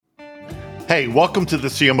Hey, welcome to the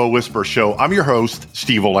CMO Whisper Show. I'm your host,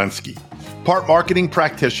 Steve Lecinski. Part marketing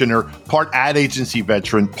practitioner, part ad agency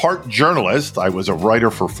veteran, part journalist. I was a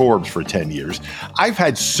writer for Forbes for 10 years. I've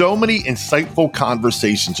had so many insightful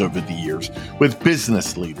conversations over the years with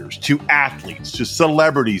business leaders, to athletes, to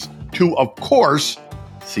celebrities, to, of course,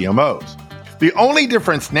 CMOs. The only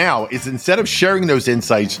difference now is instead of sharing those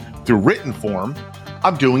insights through written form,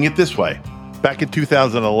 I'm doing it this way. Back in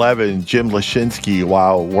 2011, Jim Leschinsky,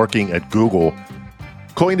 while working at Google,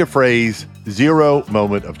 coined the phrase zero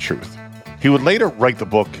moment of truth. He would later write the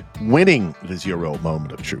book, Winning the Zero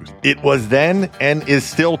Moment of Truth. It was then and is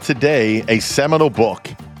still today a seminal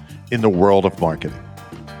book in the world of marketing.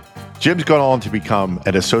 Jim's gone on to become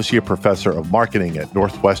an associate professor of marketing at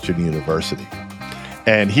Northwestern University.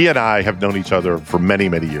 And he and I have known each other for many,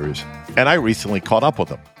 many years. And I recently caught up with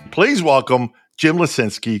him. Please welcome Jim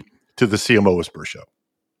Lecinski to the CMO Whisper Show.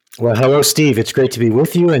 Well, hello, Steve. It's great to be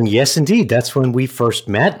with you. And yes, indeed, that's when we first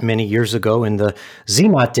met many years ago in the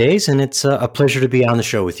ZMOT days. And it's a pleasure to be on the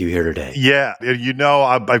show with you here today. Yeah. You know,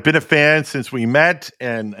 I've been a fan since we met,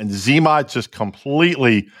 and ZMOT just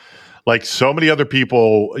completely, like so many other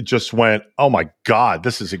people, just went, oh my God,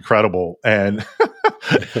 this is incredible. And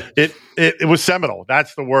it was seminal.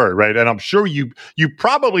 That's the word, right? And I'm sure you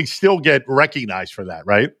probably still get recognized for that,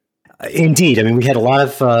 right? Indeed. I mean, we had a lot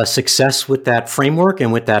of success with that framework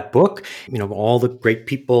and with that book. You know, all the great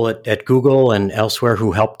people at Google and elsewhere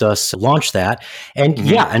who helped us launch that. And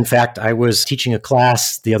yeah, in fact, I was teaching a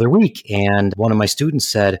class the other week, and one of my students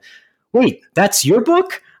said, wait, that's your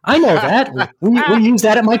book? I know that. we use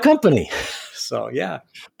that at my company. So, yeah.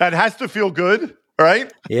 That has to feel good,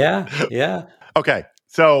 right? Yeah. Okay.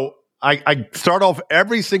 So I start off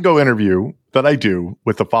every single interview that I do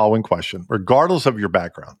with the following question, regardless of your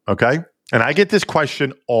background, okay? And I get this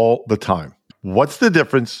question all the time. What's the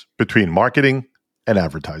difference between marketing and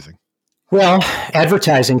advertising? Well,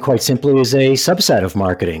 advertising, quite simply, is a subset of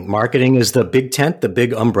marketing. Marketing is the big tent, the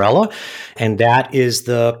big umbrella, and that is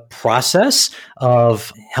the process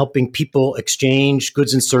of helping people exchange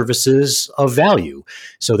goods and services of value.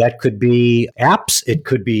 So that could be apps, it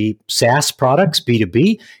could be SaaS products,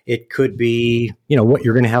 B2B, it could be, what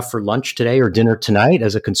you're going to have for lunch today or dinner tonight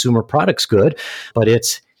as a consumer products good, but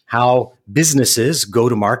it's how businesses go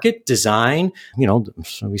to market, design,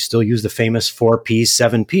 so we still use the famous 4 Ps,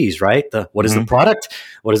 7 Ps, right? What is the product?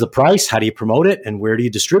 What is the price? How do you promote it? And where do you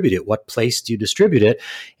distribute it? What place do you distribute it?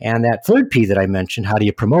 And that third P that I mentioned, how do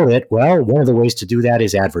you promote it? Well, one of the ways to do that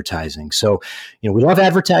is advertising. So, we love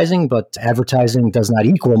advertising, but advertising does not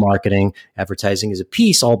equal marketing. Advertising is a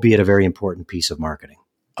piece, albeit a very important piece of marketing.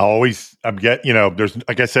 There's,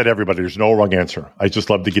 like I said, everybody, there's no wrong answer. I just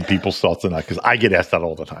love to get people's thoughts on that because I get asked that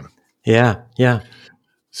all the time. Yeah.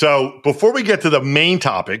 So before we get to the main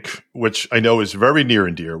topic, which I know is very near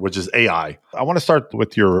and dear, which is AI, I want to start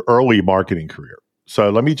with your early marketing career. So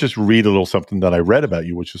let me just read a little something that I read about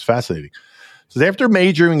you, which was fascinating. It says, after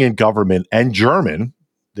majoring in government and German,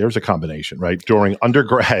 there's a combination, right? During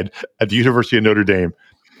undergrad at the University of Notre Dame,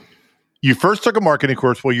 you first took a marketing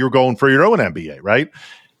course while you were going for your own MBA, right?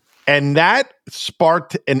 And that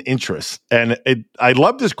sparked an interest. And I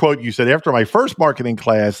love this quote. You said, after my first marketing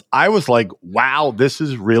class, I was like, wow, this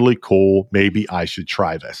is really cool. Maybe I should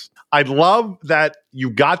try this. I love that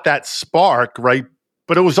you got that spark, right?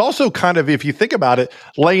 But it was also kind of, if you think about it,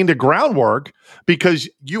 laying the groundwork because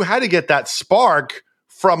you had to get that spark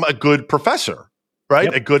from a good professor, right?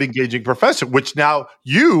 Yep. A good engaging professor, which now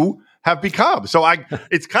you have become. So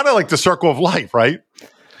it's kind of like the circle of life, right?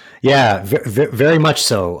 Yeah, very much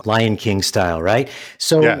so, Lion King style, right?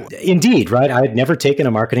 So yeah. Indeed, right? I had never taken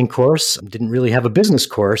a marketing course, didn't really have a business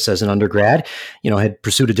course as an undergrad, had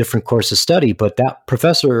pursued a different course of study, but that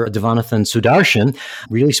professor, Devanathan Sudarshan,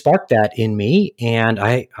 really sparked that in me, and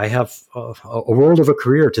I have a world of a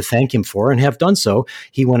career to thank him for, and have done so.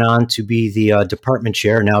 He went on to be the department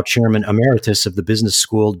chair, now chairman emeritus of the business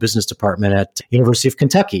school, business department at University of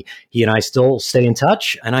Kentucky. He and I still stay in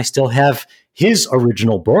touch, and I still have his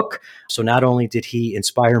original book. So not only did he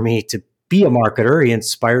inspire me to be a marketer, he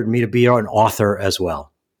inspired me to be an author as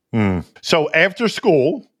well. So after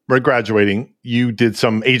school, right, graduating, you did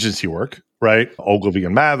some agency work, right? Ogilvy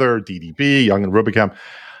and Mather, DDB, Young and Rubicam.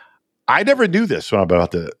 I never knew this, so I'm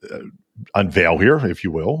about to unveil here, if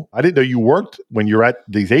you will. I didn't know you worked, when you're at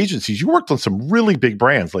these agencies, you worked on some really big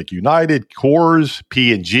brands like United, Coors,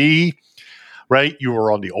 P&G, right? You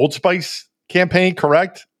were on the Old Spice campaign,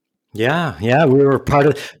 correct? Yeah. We were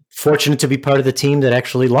fortunate to be part of the team that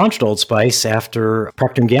actually launched Old Spice after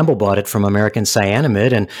Procter & Gamble bought it from American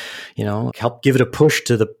Cyanamid and, helped give it a push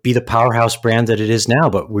to be the powerhouse brand that it is now.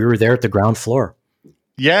 But we were there at the ground floor.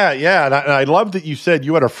 Yeah, yeah. And I love that you said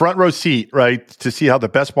you had a front row seat, right, to see how the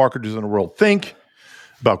best marketers in the world think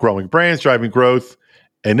about growing brands, driving growth.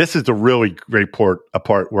 And this is the really great part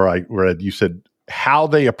where I read you said how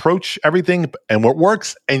they approach everything and what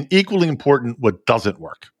works, and equally important, what doesn't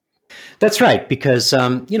work. That's right, because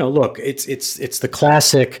look, it's the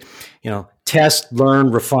classic, test,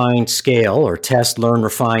 learn, refine, scale, or test, learn,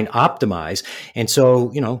 refine, optimize. And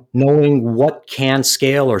so, knowing what can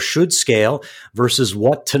scale or should scale versus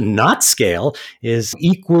what to not scale is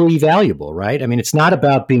equally valuable, right? I mean, it's not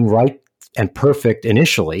about being right and perfect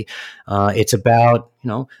initially. It's about,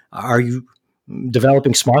 are you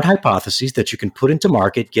developing smart hypotheses that you can put into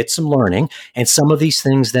market, get some learning, and some of these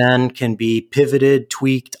things then can be pivoted,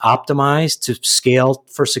 tweaked, optimized to scale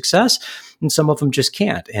for success, and some of them just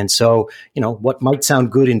can't. And so, what might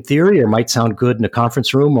sound good in theory or might sound good in a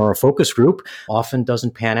conference room or a focus group often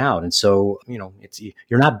doesn't pan out. And so,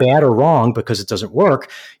 you're not bad or wrong because it doesn't work.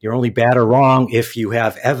 You're only bad or wrong if you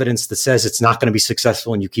have evidence that says it's not going to be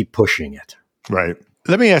successful and you keep pushing it. Right.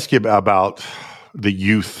 Let me ask you about the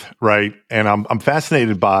youth, right? And I'm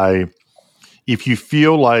fascinated by if you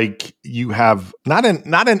feel like you have not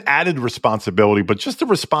an added responsibility, but just a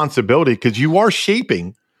responsibility because you are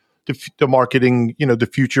shaping the marketing, the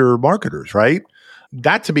future marketers, right?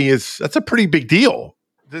 That to me that's a pretty big deal.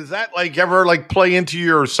 Does that ever play into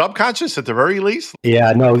your subconscious at the very least?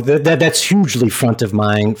 Yeah, no, that's hugely front of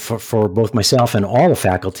mind for both myself and all the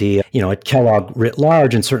faculty, at Kellogg writ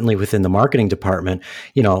large, and certainly within the marketing department.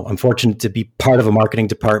 I'm fortunate to be part of a marketing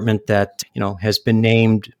department that, has been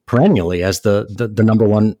named perennially as the number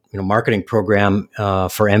one marketing program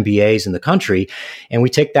for MBAs in the country. And we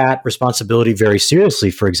take that responsibility very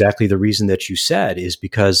seriously for exactly the reason that you said, is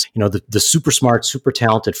because, the super smart, super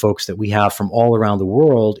talented folks that we have from all around the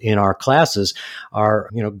world in our classes are,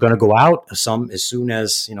 going to go out, some as soon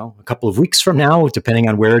as, a couple of weeks from now, depending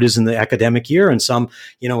on where it is in the academic year, and some,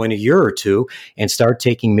 in a year or two, and start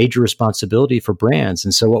taking major responsibility for brands.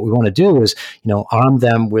 And so what we want to do is, arm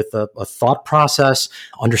them with a thought process,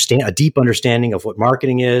 a deep understanding of what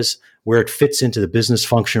marketing is, where it fits into the business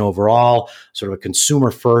function overall, sort of a consumer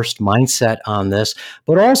first mindset on this,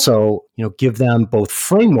 but also, give them both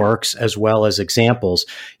frameworks as well as examples.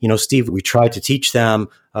 Steve, we try to teach them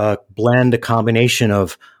blend a combination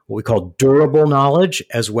of what we call durable knowledge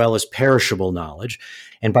as well as perishable knowledge.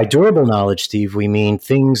 And by durable knowledge, Steve, we mean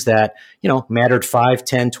things that, mattered 5,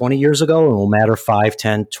 10, 20 years ago and will matter 5,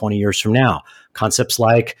 10, 20 years from now. Concepts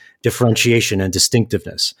like differentiation and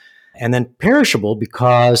distinctiveness. And then perishable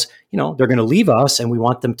because, they're going to leave us and we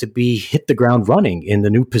want them to hit the ground running in the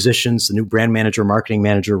new positions, the new brand manager, marketing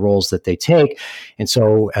manager roles that they take. And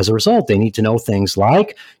so as a result, they need to know things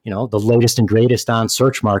like, the latest and greatest on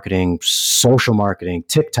search marketing, social marketing,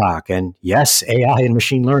 TikTok, and yes, AI and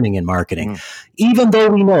machine learning in marketing. Even though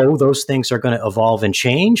we know those things are going to evolve and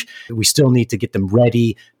change, we still need to get them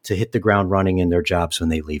ready to hit the ground running in their jobs when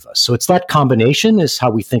they leave us. So it's that combination is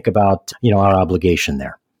how we think about, our obligation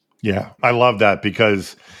there. Yeah, I love that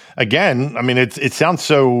because, again, I mean, it sounds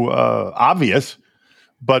so obvious,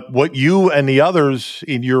 but what you and the others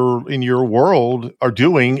in your world are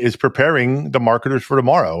doing is preparing the marketers for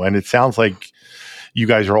tomorrow. And it sounds like you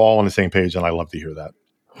guys are all on the same page, and I love to hear that.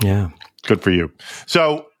 Yeah. Good for you.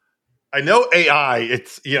 So I know AI,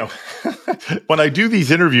 it's, when I do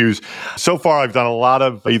these interviews, so far I've done a lot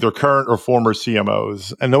of either current or former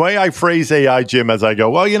CMOs. And the way I phrase AI, Jim, as I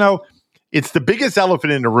go, well, it's the biggest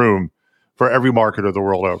elephant in the room for every marketer the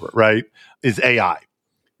world over, right? Is AI.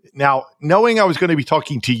 Now, knowing I was going to be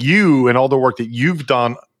talking to you and all the work that you've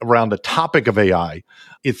done around the topic of AI,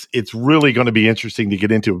 it's really going to be interesting to get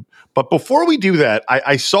into. But before we do that,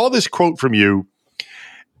 I saw this quote from you,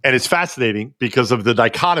 and it's fascinating because of the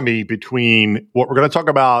dichotomy between what we're going to talk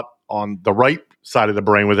about on the right side of the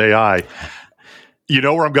brain with AI. You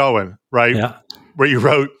know where I'm going, right? Yeah. Where you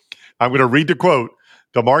wrote, I'm going to read the quote.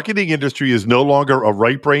 The marketing industry is no longer a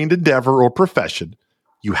right-brained endeavor or profession.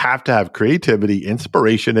 You have to have creativity,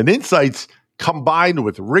 inspiration, and insights combined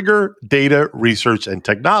with rigor, data, research, and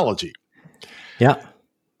technology. Yeah.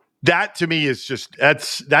 That to me is just,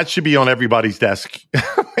 that should be on everybody's desk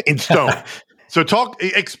in stone. So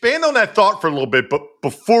expand on that thought for a little bit, but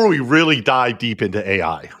before we really dive deep into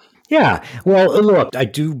AI. Yeah. Well, look, I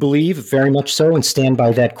do believe very much so and stand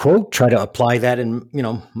by that quote, try to apply that in,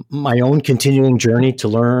 my own continuing journey to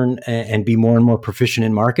learn and be more and more proficient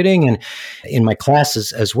in marketing and in my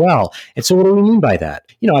classes as well. And so what do we mean by that?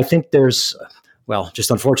 I think there's well,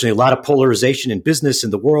 just unfortunately, a lot of polarization in business, in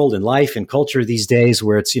the world, in life, in culture these days,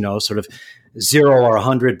 where it's, sort of 0 or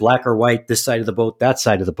 100, black or white, this side of the boat, that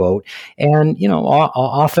side of the boat. And,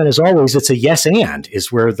 often, as always, it's a yes and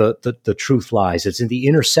is where the truth lies. It's in the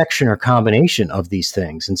intersection or combination of these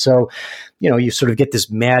things. And so, you sort of get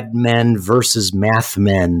this mad men versus math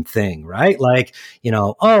men thing, right? Like,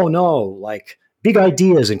 oh no, like, big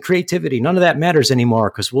ideas and creativity, none of that matters anymore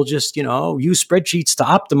because we'll just, use spreadsheets to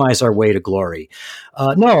optimize our way to glory.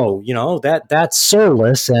 No, that's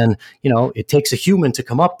soulless. And, it takes a human to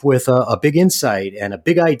come up with a big insight and a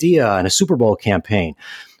big idea and a Super Bowl campaign.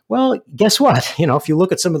 Well, guess what? If you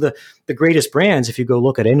look at some of the greatest brands, if you go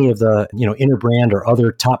look at any of the, Interbrand or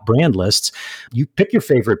other top brand lists, you pick your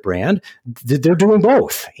favorite brand, they're doing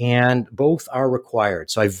both, and both are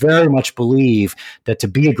required. So I very much believe that to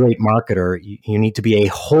be a great marketer, you need to be a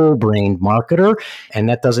whole-brained marketer, and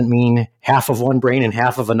that doesn't mean half of one brain and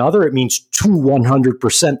half of another. It means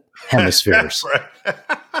 100% hemispheres.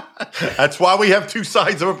 That's why we have two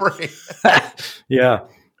sides of a brain. Yeah.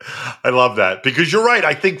 I love that because you're right.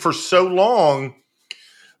 I think for so long,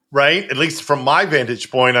 right, at least from my vantage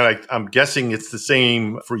point, and I'm guessing it's the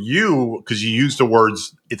same for you because you used the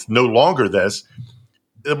words, it's no longer this.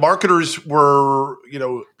 The marketers were,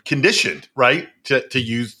 conditioned, right, to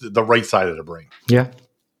use the right side of the brain. Yeah.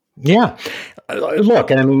 Yeah.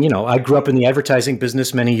 Look, and I mean, I grew up in the advertising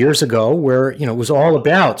business many years ago where, it was all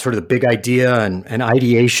about sort of the big idea and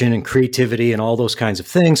ideation and creativity and all those kinds of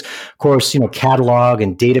things. Of course, catalog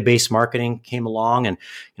and database marketing came along and,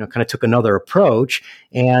 kind of took another approach.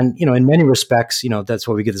 And, in many respects, that's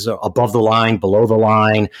why we get this above the line, below the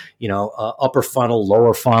line, upper funnel,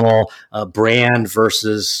 lower funnel, brand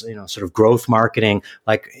versus, sort of growth marketing.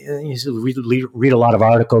 Like you read a lot of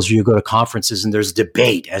articles, you go to conferences and there's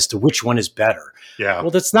debate as to which one is better. Yeah.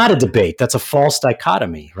 Well, that's not a debate. That's a false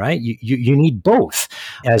dichotomy, right? You need both.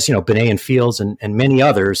 As, Binet and Fields and many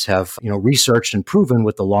others have, researched and proven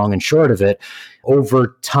with the long and short of it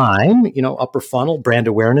over time, upper funnel, brand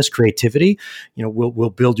awareness, creativity, will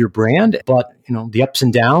build your brand. But, the ups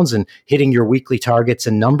and downs and hitting your weekly targets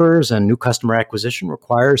and numbers and new customer acquisition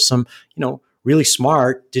requires some, really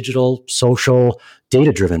smart digital, social,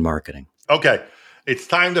 data-driven marketing. Okay. It's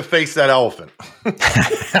time to face that elephant.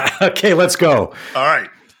 Okay, let's go. All right.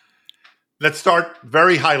 Let's start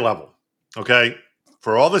very high level. Okay.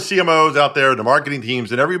 For all the CMOs out there, the marketing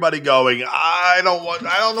teams, and everybody going, I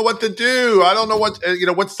don't know what to do. I don't know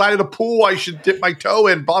what side of the pool I should dip my toe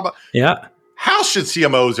in. Blah blah. Yeah. How should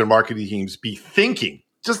CMOs and marketing teams be thinking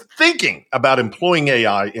about employing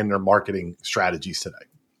AI in their marketing strategies today?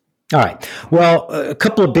 All right. Well, a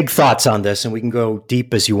couple of big thoughts on this, and we can go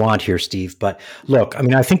deep as you want here, Steve. But look, I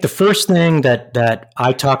mean, I think the first thing that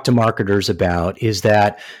I talk to marketers about is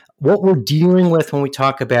that what we're dealing with when we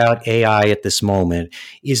talk about AI at this moment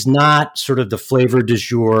is not sort of the flavor du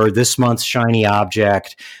jour, this month's shiny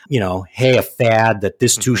object, hey, a fad that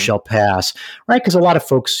this too shall pass, right? Because a lot of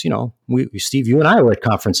folks, Steve, you and I were at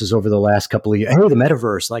conferences over the last couple of years. Hey, the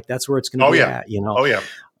metaverse, like that's where it's going to be at, Oh, yeah.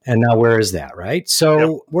 And now where is that, right?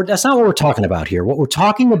 So that's not what we're talking about here. What we're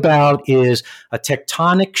talking about is a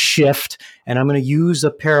tectonic shift, and I'm going to use a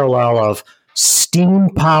parallel of steam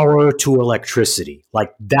power to electricity.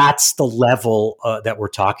 Like that's the level that we're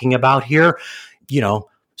talking about here.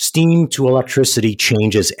 Steam to electricity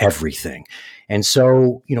changes everything. And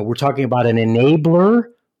so, we're talking about an enabler,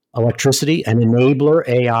 electricity, an enabler,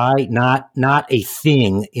 AI, not a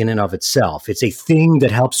thing in and of itself. It's a thing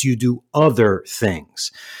that helps you do other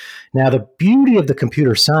things. Now, the beauty of the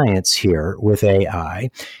computer science here with AI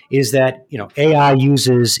is that, AI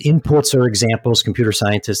uses inputs or examples. Computer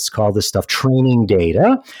scientists call this stuff training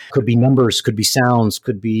data. Could be numbers, could be sounds,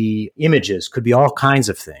 could be images, could be all kinds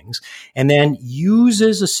of things. And then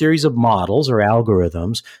uses a series of models or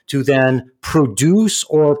algorithms to then produce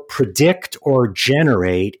or predict or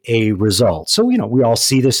generate a result. So, we all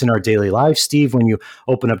see this in our daily lives, Steve, when you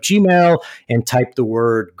open up Gmail and type the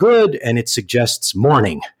word good and it suggests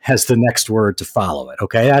morning as the next word to follow it.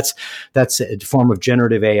 Okay. That's a form of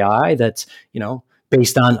generative AI that's,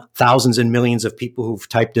 based on thousands and millions of people who've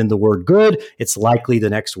typed in the word good. It's likely the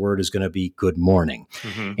next word is going to be good morning.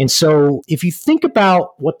 Mm-hmm. And so if you think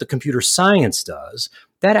about what the computer science does,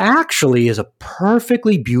 that actually is a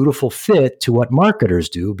perfectly beautiful fit to what marketers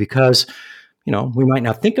do because, we might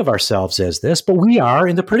not think of ourselves as this, but we are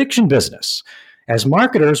in the prediction business. As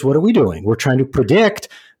marketers, what are we doing? We're trying to predict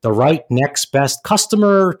the right next best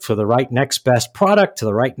customer for the right next best product to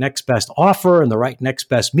the right next best offer and the right next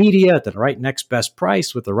best media to the right next best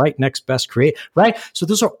price with the right next best create, right? So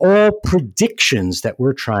those are all predictions that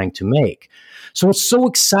we're trying to make. So what's so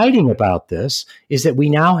exciting about this is that we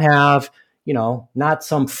now have, not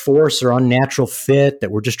some force or unnatural fit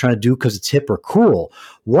that we're just trying to do because it's hip or cool.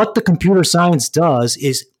 What the computer science does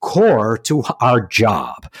is core to our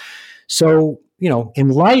job. So, in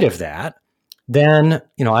light of that, then,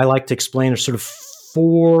 I like to explain sort of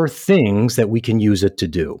 4 things that we can use it to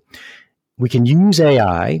do. We can use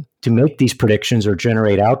AI to make these predictions or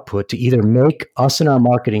generate output to either make us and our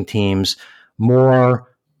marketing teams more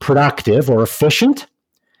productive or efficient.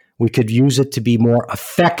 We could use it to be more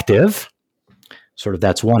effective. Sort of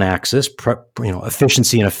that's one axis,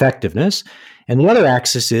 efficiency and effectiveness. And the other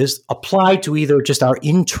axis is applied to either just our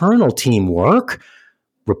internal teamwork,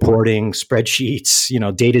 reporting, spreadsheets,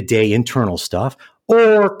 day-to-day internal stuff,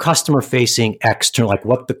 or customer-facing external, like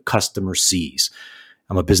what the customer sees.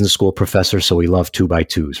 I'm a business school professor, so we love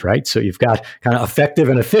 2x2s, right? So you've got kind of effective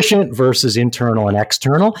and efficient versus internal and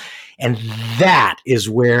external. And that is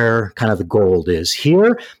where kind of the gold is here.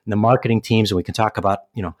 And the marketing teams, and we can talk about,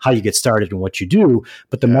 how you get started and what you do,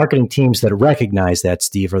 but the marketing teams that recognize that,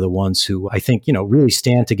 Steve, are the ones who I think, really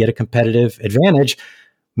stand to get a competitive advantage,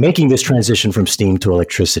 making this transition from steam to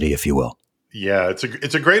electricity, if you will. Yeah,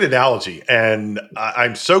 it's a great analogy. And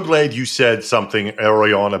I'm so glad you said something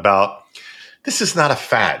early on about this is not a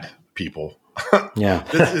fad, people. Yeah.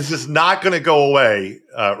 This is not going to go away,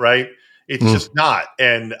 right? It's just not.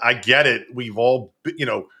 And I get it. We've all,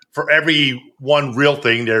 for every one real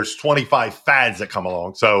thing, there's 25 fads that come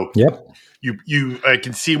along. So I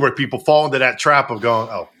can see where people fall into that trap of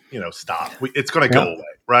going, stop. It's going to go away,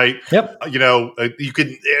 right? Yep.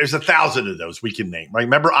 There's 1,000 of those we can name, right?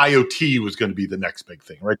 Remember IoT was going to be the next big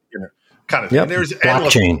thing, right? Kind of thing. There's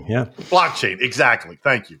blockchain. Blockchain. Exactly.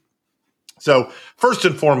 Thank you. So first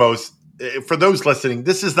and foremost, for those listening,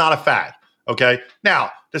 this is not a fad. Okay. Now,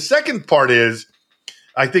 the second part is,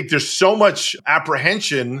 I think there's so much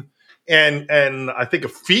apprehension and I think a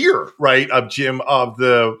fear, right, of Jim,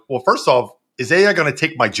 first off, is AI going to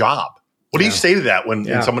take my job? What do you say to that when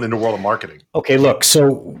someone in the world of marketing? Okay, look,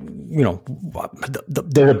 so,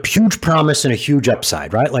 there's a huge promise and a huge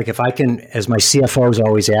upside, right? Like if I can, as my CFO is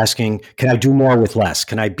always asking, can I do more with less?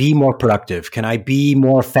 Can I be more productive? Can I be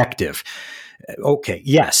more effective? Okay,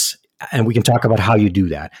 yes. And we can talk about how you do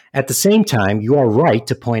that. At the same time, you are right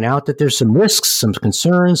to point out that there's some risks, some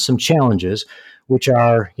concerns, some challenges, which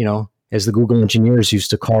are, as the Google engineers used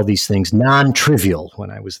to call these things, non-trivial when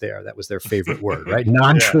I was there. That was their favorite word, right?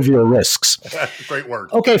 Non-trivial risks. Great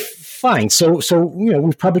word. Okay, fine. So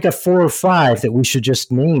we've probably got 4 or 5 that we should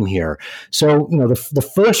just name here. So,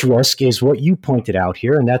 the first risk is what you pointed out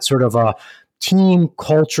here, and that's sort of a team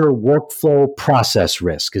culture, workflow, process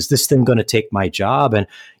risk. Is this thing going to take my job? And,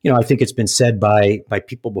 I think it's been said by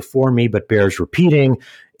people before me, but bears repeating.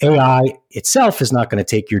 AI itself is not going to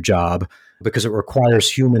take your job because it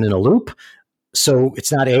requires human in a loop. So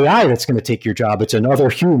it's not AI that's going to take your job. It's another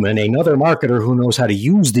human, another marketer who knows how to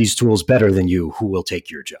use these tools better than you who will take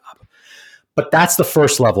your job. But that's the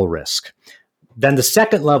first level risk. Then the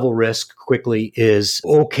second level risk quickly is,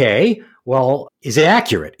 okay, well, is it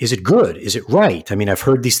accurate? Is it good? Is it right? I mean, I've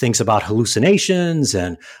heard these things about hallucinations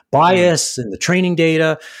and bias and the training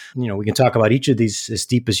data. We can talk about each of these as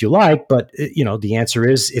deep as you like, but, the answer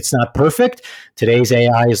is it's not perfect. Today's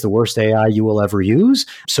AI is the worst AI you will ever use.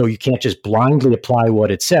 So you can't just blindly apply what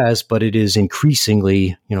it says, but it is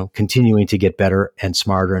increasingly, continuing to get better and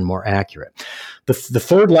smarter and more accurate. The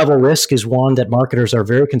third level risk is one that marketers are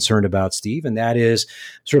very concerned about, Steve, and that is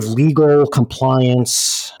sort of legal,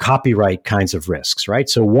 compliance, copyright kinds of risks, right?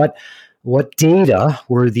 So what data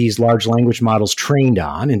were these large language models trained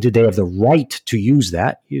on, and did they have the right to use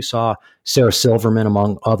that? You saw Sarah Silverman,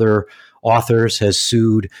 among other authors, has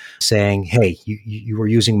sued saying, hey, you were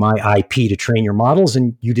using my IP to train your models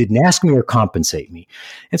and you didn't ask me or compensate me.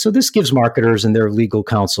 And so this gives marketers and their legal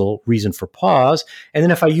counsel reason for pause. And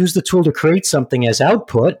then if I use the tool to create something as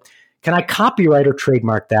output, can I copyright or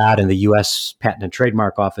trademark that? And the U.S. Patent and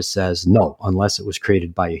Trademark Office says no, unless it was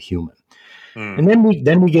created by a human. And then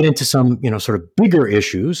we get into some, sort of bigger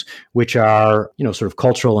issues, which are, sort of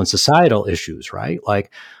cultural and societal issues, right?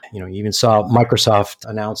 Like, you even saw Microsoft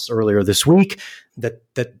announce earlier this week that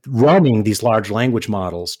running these large language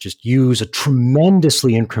models just use a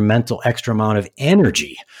tremendously incremental extra amount of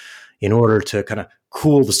energy in order to kind of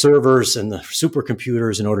cool the servers and the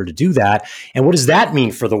supercomputers in order to do that. And what does that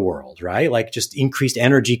mean for the world, right? Like just increased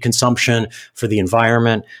energy consumption for the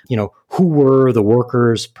environment. Who were the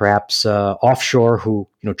workers, perhaps offshore, who,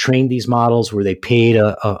 trained these models? Were they paid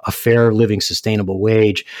a fair living, sustainable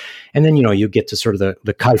wage? And then, you get to sort of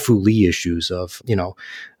the Kai-Fu Lee issues of,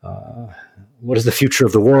 what is the future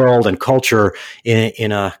of the world and culture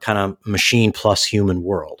in a kind of machine plus human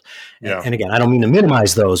world. Yeah. And again, I don't mean to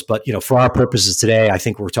minimize those, but for our purposes today, I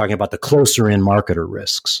think we're talking about the closer in marketer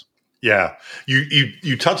risks. Yeah,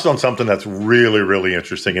 you touched on something that's really, really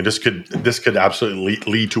interesting, and this could absolutely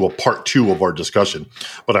lead to a part 2 of our discussion.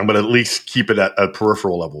 But I'm going to at least keep it at a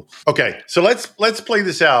peripheral level. Okay, so let's play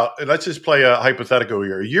this out, and let's just play a hypothetical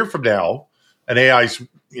here. A year from now, an AI's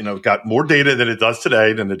got more data than it does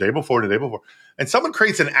today, than the day before, and someone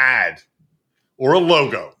creates an ad or a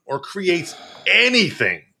logo or creates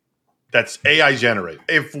anything that's AI generated.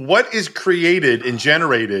 If what is created and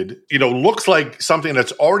generated, looks like something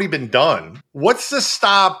that's already been done, what's the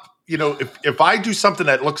stop? If I do something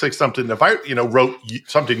that looks like something, if I, wrote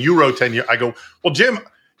something you wrote 10 years, I go, well, Jim,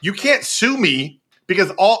 you can't sue me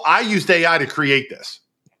because I used AI to create this.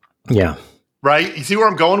 Yeah. Right? You see where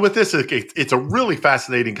I'm going with this? It's a really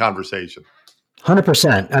fascinating conversation.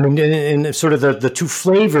 100%. I mean, in sort of the two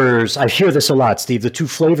flavors, I hear this a lot, Steve. The two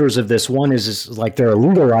flavors of this, one is like they're a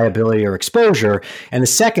legal liability or exposure. And the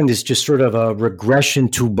second is just sort of a regression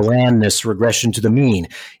to blandness, regression to the mean.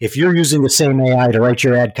 If you're using the same AI to write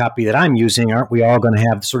your ad copy that I'm using, aren't we all going to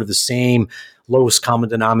have sort of the same lowest common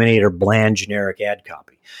denominator, bland, generic ad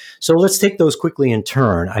copy? So let's take those quickly in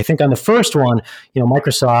turn. I think on the first one,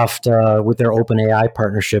 Microsoft with their OpenAI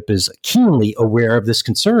partnership is keenly aware of this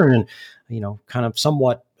concern and, kind of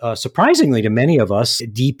somewhat surprisingly to many of us,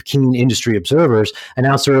 deep, keen industry observers,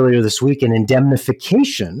 announced earlier this week an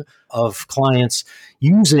indemnification of clients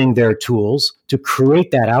using their tools to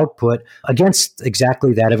create that output against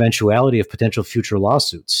exactly that eventuality of potential future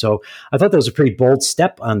lawsuits. So I thought that was a pretty bold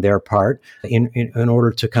step on their part in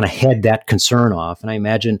order to kind of head that concern off. And I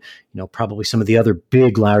imagine, probably some of the other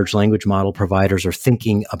big large language model providers are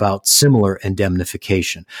thinking about similar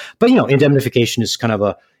indemnification. But, indemnification is kind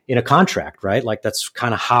of in a contract, right? Like that's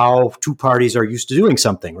kind of how two parties are used to doing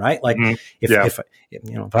something, right? Like if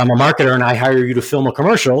I'm a marketer and I hire you to film a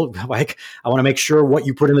commercial, like I want to make sure what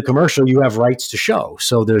you put in the commercial, you have rights to show.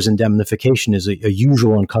 So there's indemnification is a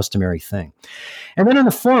usual and customary thing. And then in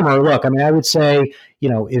the former, look, I mean, I would say,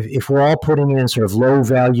 if we're all putting in sort of low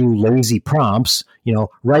value, lazy prompts,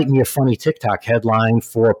 write me a funny TikTok headline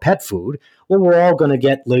for pet food. Well, we're all going to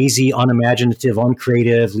get lazy, unimaginative,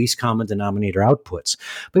 uncreative, least common denominator outputs.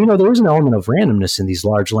 But, there is an element of randomness in these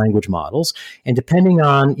large language models. And depending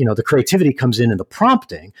on, the creativity comes in the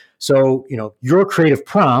prompting. So, your creative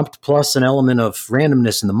prompt plus an element of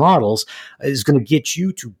randomness in the models is going to get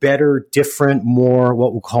you to better, different, more,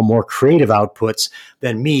 what we'll call more creative outputs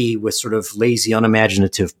than me with sort of lazy,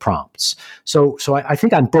 unimaginative prompts. So I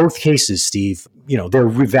think on both cases, Steve, they're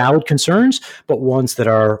valid concerns, but ones that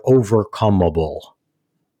are overcomeable.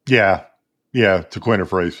 Yeah. Yeah. To coin a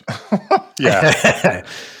phrase. Yeah.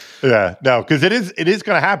 Yeah. No, because it is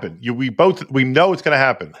going to happen. We know it's going to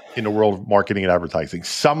happen in the world of marketing and advertising.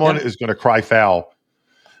 Someone is going to cry foul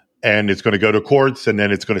and it's going to go to courts and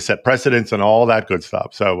then it's going to set precedents and all that good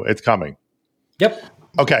stuff. So it's coming. Yep.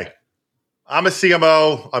 Okay. I'm a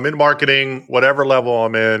CMO. I'm in marketing, whatever level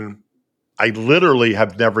I'm in. I literally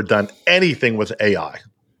have never done anything with AI.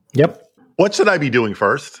 Yep. What should I be doing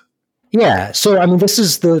first? Yeah. So, I mean, this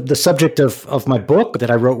is the subject of my book that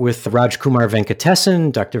I wrote with Raj Kumar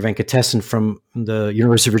Venkatesan, Dr. Venkatesan from the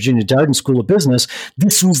University of Virginia Darden School of Business.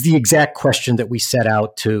 This was the exact question that we set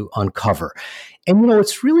out to uncover. And,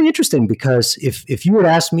 it's really interesting because if you would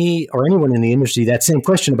ask me or anyone in the industry that same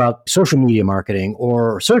question about social media marketing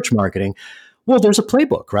or search marketing, well, there's a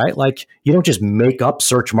playbook, right? Like you don't just make up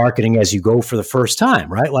search marketing as you go for the first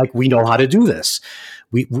time, right? Like we know how to do this.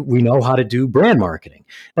 We know how to do brand marketing,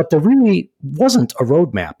 but there really wasn't a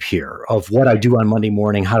roadmap here of what I do on Monday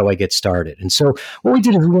morning. How do I get started? And so what we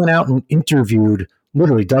did is we went out and interviewed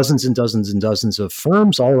literally dozens and dozens and dozens of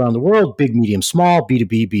firms all around the world, big, medium, small,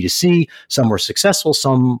 B2B, B2C. Some were successful.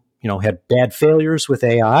 Some, had bad failures with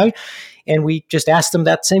AI. And we just asked them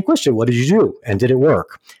that same question. What did you do? And did it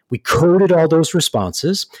work? We coded all those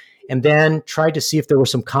responses and then tried to see if there were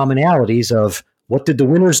some commonalities of what did the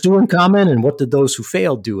winners do in common and what did those who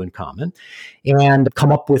failed do in common, and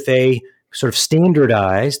come up with a sort of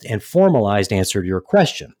standardized and formalized answer to your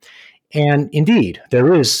question. And indeed,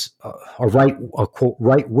 there is a quote,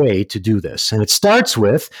 right way to do this. And it starts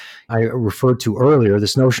with, I referred to earlier,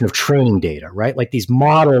 this notion of training data, right? Like these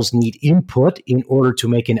models need input in order to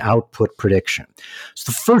make an output prediction.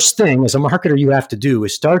 So the first thing as a marketer you have to do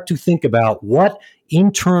is start to think about what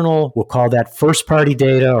internal, we'll call that first party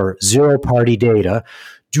data or zero party data,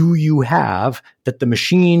 do you have that the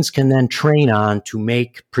machines can then train on to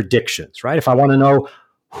make predictions, right? If I want to know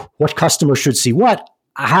what customer should see what,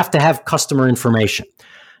 I have to have customer information.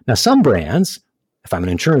 Now, some brands If I'm an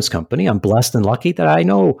insurance company, I'm blessed and lucky that I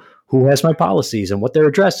know who has my policies and what their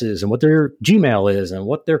address is and what their Gmail is and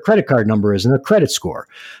what their credit card number is and their credit score.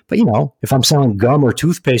 But, if I'm selling gum or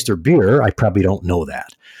toothpaste or beer, I probably don't know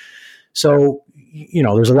that. So,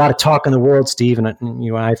 there's a lot of talk in the world, Steve, and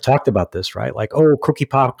you and I have talked about this, right? Like, cookie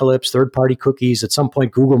apocalypse, third-party cookies. At some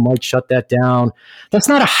point, Google might shut that down. That's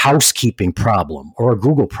not a housekeeping problem or a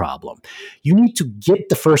Google problem. You need to get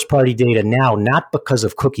the first-party data now, not because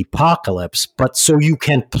of cookie apocalypse, but so you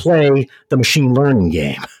can play the machine learning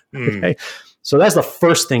game. Okay? So that's the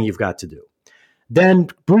first thing you've got to do. Then,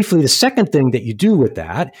 briefly, the second thing that you do with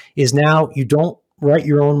that is now you don't write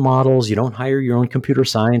your own models. You don't hire your own computer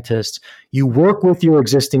scientists. You work with your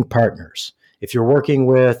existing partners. If you're working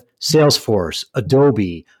with Salesforce,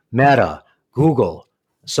 Adobe, Meta, Google,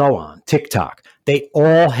 so on, TikTok, they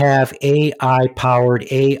all have AI-powered,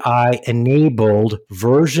 AI-enabled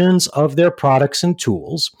versions of their products and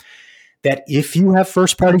tools that if you have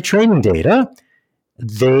first-party training data,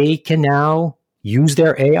 they can now use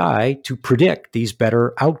their AI to predict these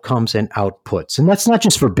better outcomes and outputs. And that's not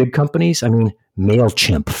just for big companies. I mean,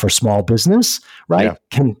 MailChimp for small business, right?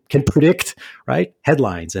 Yeah. Can predict, right?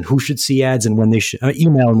 Headlines and who should see ads and when they should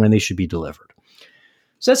email and when they should be delivered.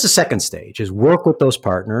 So that's the second stage, is work with those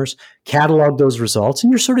partners, catalog those results,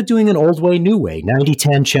 and you're sort of doing an old way, new way,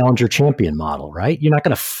 90-10 challenger champion model, right? You're not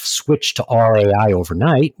going to switch to RAI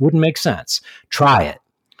overnight. Wouldn't make sense. Try it.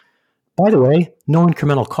 By the way, no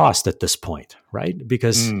incremental cost at this point, right?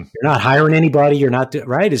 Because you're not hiring anybody. You're not,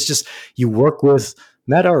 right? It's just you work with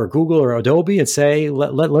Meta or Google or Adobe and say,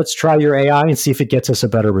 let's try your AI and see if it gets us a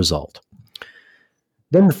better result.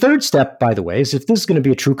 Then the third step, by the way, is if this is going to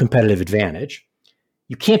be a true competitive advantage,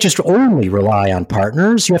 you can't just only rely on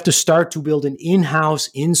partners. You have to start to build an in-house,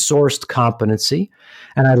 in-sourced competency.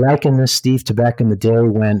 And I liken this, Steve, to back in the day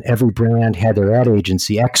when every brand had their ad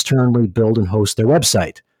agency externally build and host their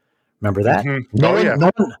website. Remember that?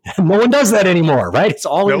 Mm-hmm. No one does that anymore, right? It's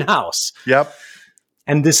all in-house. Yep.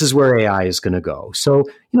 And this is where AI is going to go. So,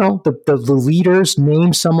 the leaders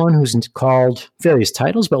name someone who's called various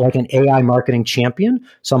titles, but like an AI marketing champion,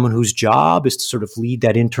 someone whose job is to sort of lead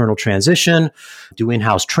that internal transition, do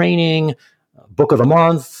in-house training, book of the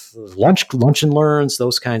month, lunch and learns,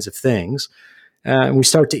 those kinds of things. And we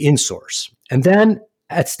start to insource. And then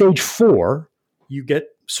at stage 4, you get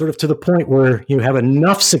sort of to the point where you have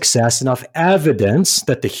enough success, enough evidence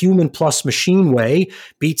that the human plus machine way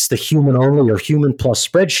beats the human only or human plus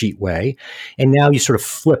spreadsheet way. And now you sort of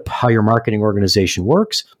flip how your marketing organization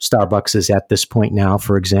works. Starbucks is at this point now,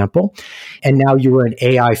 for example. And now you're an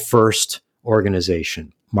AI first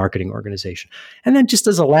organization, marketing organization. And then just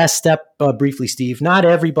as a last step, briefly, Steve, not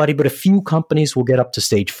everybody, but a few companies will get up to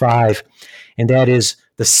stage 5. And that is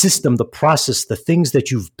the system, the process, the things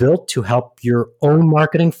that you've built to help your own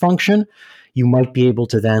marketing function. You might be able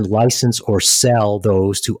to then license or sell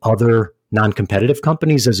those to other non-competitive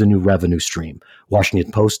companies as a new revenue stream.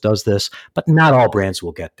 Washington Post does this, but not all brands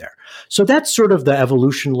will get there. So that's sort of the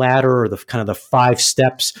evolution ladder, or the kind of the 5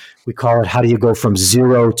 steps. We call it, how do you go from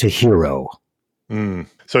zero to hero?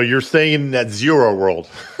 So you're staying in that zero world.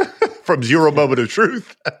 From zero moment of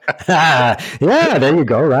truth. Yeah, there you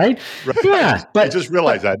go, right? Yeah, but I just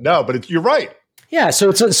realized that. No, but you're right. Yeah, so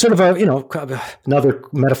it's sort of another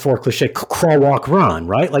metaphor cliche, crawl, walk, run,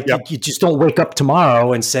 right? Like you just don't wake up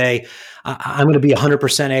tomorrow and say, I'm going to be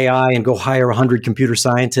 100% AI and go hire 100 computer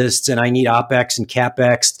scientists and I need OpEx and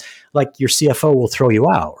CapEx. Like your CFO will throw you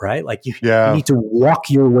out, right? Like you need to walk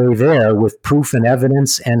your way there with proof and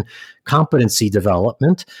evidence and competency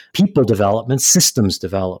development, people development, systems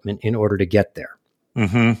development in order to get there.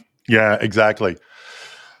 Mm-hmm. Yeah, exactly.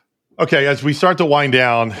 Okay, as we start to wind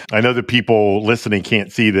down, I know that people listening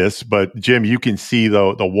can't see this, but Jim, you can see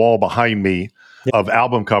the wall behind me of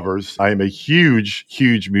album covers. I am a huge,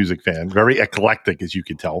 huge music fan, very eclectic, as you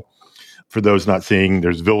can tell. For those not seeing,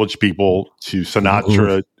 there's Village People to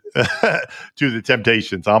Sinatra to The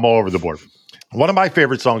Temptations. I'm all over the board. One of my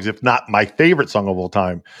favorite songs, if not my favorite song of all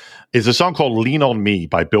time, is a song called Lean on Me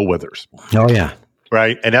by Bill Withers. Oh, yeah.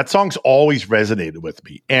 Right. And that song's always resonated with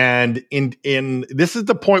me. And in this is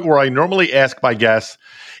the point where I normally ask my guests,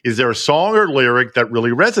 is there a song or lyric that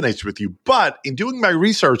really resonates with you? But in doing my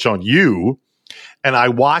research on you, and I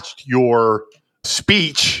watched your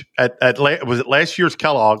speech was it last year's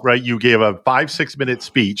Kellogg, right? You gave a 5-6 minute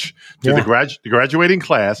speech to the graduating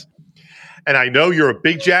class. And I know you're a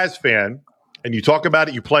big jazz fan, and you talk about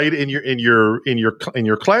it. You played in your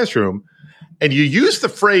classroom. And you used the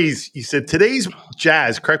phrase, you said, today's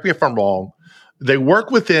jazz, correct me if I'm wrong, they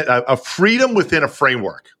work within a freedom within a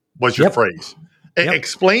framework was your phrase.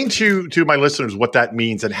 Explain to my listeners what that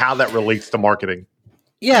means and how that relates to marketing.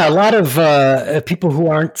 Yeah, a lot of people who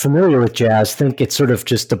aren't familiar with jazz think it's sort of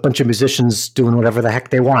just a bunch of musicians doing whatever the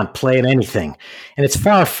heck they want, playing anything. And it's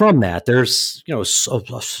far from that. There's, a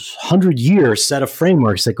 100-year set of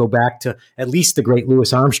frameworks that go back to at least the great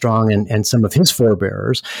Louis Armstrong and some of his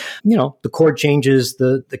forebearers. The chord changes,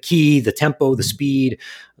 the key, the tempo, the speed,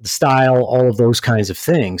 the style, all of those kinds of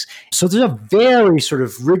things. So there's a very sort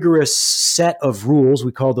of rigorous set of rules.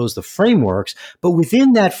 We call those the frameworks. But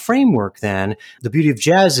within that framework, then, the beauty of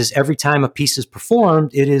jazz is every time a piece is performed,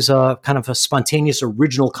 it is a kind of a spontaneous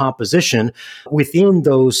original composition within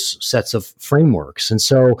those sets of frameworks. And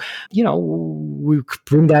so, we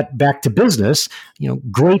bring that back to business.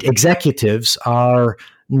 Great executives are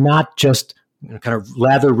not just kind of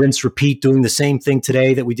lather, rinse, repeat, doing the same thing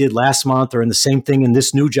today that we did last month, or in the same thing in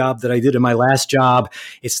this new job that I did in my last job.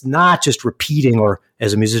 It's not just repeating, or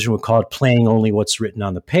as a musician would call it, playing only what's written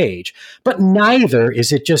on the page. But neither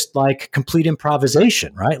is it just like complete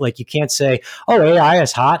improvisation, right? Like you can't say, oh, AI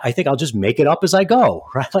is hot, I think I'll just make it up as I go,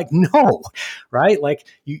 right? Like, no, right? Like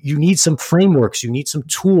you need some frameworks, you need some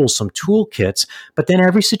tools, some toolkits, but then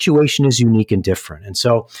every situation is unique and different. And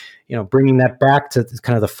so, bringing that back to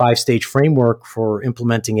kind of the 5-stage framework for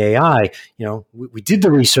implementing AI, we did the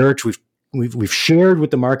research, we've shared with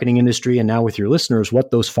the marketing industry and now with your listeners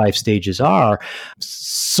what those 5 stages are.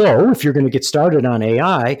 So if you're going to get started on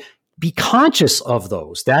AI, be conscious of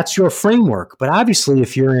those. That's your framework. But obviously,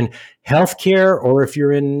 if you're in healthcare, or if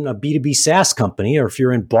you're in a B2B SaaS company, or if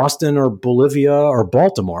you're in Boston or Bolivia or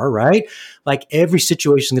Baltimore, right? Like every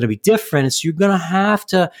situation is going to be different. So you're going to have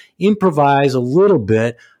to improvise a little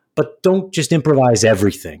bit. But don't just improvise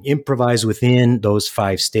everything. Improvise within those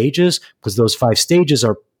 5 stages, because those 5 stages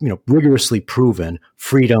are, rigorously proven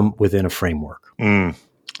freedom within a framework.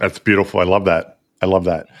 That's beautiful. I love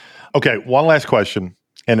that. Okay, one last question,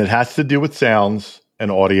 and it has to do with sounds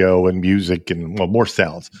and audio and music and more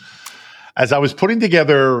sounds. As I was putting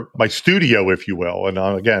together my studio, if you will, and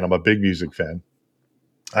again, I'm a big music fan,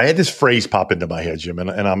 I had this phrase pop into my head, Jim, and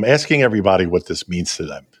I'm asking everybody what this means to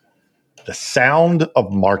them. The sound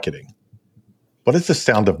of marketing. What does the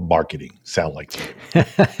sound of marketing sound like to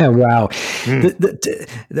you? Wow.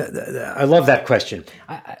 I love that question.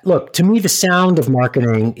 Look, to me, the sound of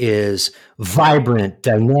marketing is vibrant,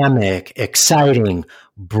 dynamic, exciting,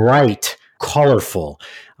 bright, colorful.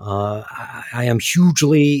 I am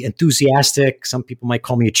hugely enthusiastic. Some people might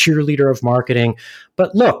call me a cheerleader of marketing.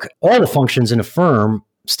 But look, all the functions in a firm,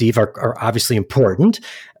 Steve, are obviously important,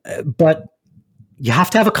 but you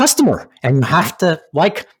have to have a customer, and you have to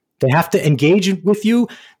they have to engage with you.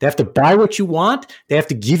 They have to buy what you want. They have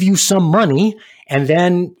to give you some money. And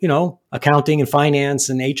then, accounting and finance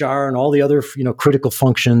and HR and all the other, critical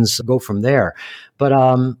functions go from there. But,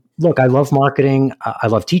 look, I love marketing. I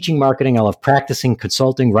love teaching marketing. I love practicing,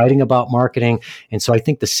 consulting, writing about marketing. And so I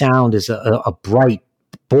think the sound is a bright,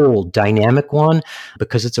 bold, dynamic one,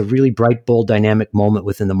 because it's a really bright, bold, dynamic moment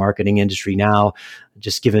within the marketing industry now,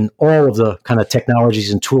 just given all of the kind of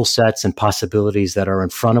technologies and tool sets and possibilities that are in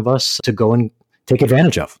front of us to go and take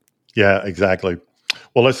advantage of. Yeah, exactly.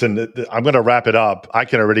 Well, listen, I'm going to wrap it up. I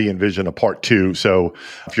can already envision a part 2. So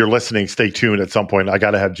if you're listening, stay tuned at some point. I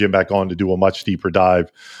got to have Jim back on to do a much deeper dive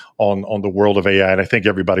on the world of AI. And I think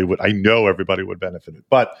everybody would benefit it.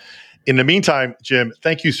 But in the meantime, Jim,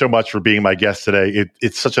 thank you so much for being my guest today.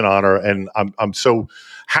 It's such an honor, and I'm so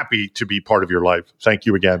happy to be part of your life. Thank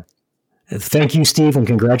you again. Thank you, Steve, and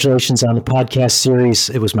congratulations on the podcast series.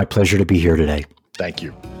 It was my pleasure to be here today. Thank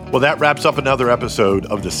you. Well, that wraps up another episode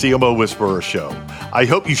of the CMO Whisperer Show. I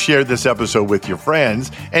hope you shared this episode with your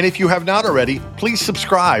friends, and if you have not already, please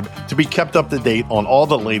subscribe to be kept up to date on all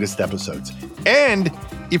the latest episodes. And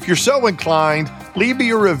if you're so inclined, leave me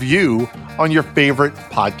a review on your favorite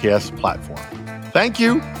podcast platform. Thank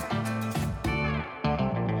you.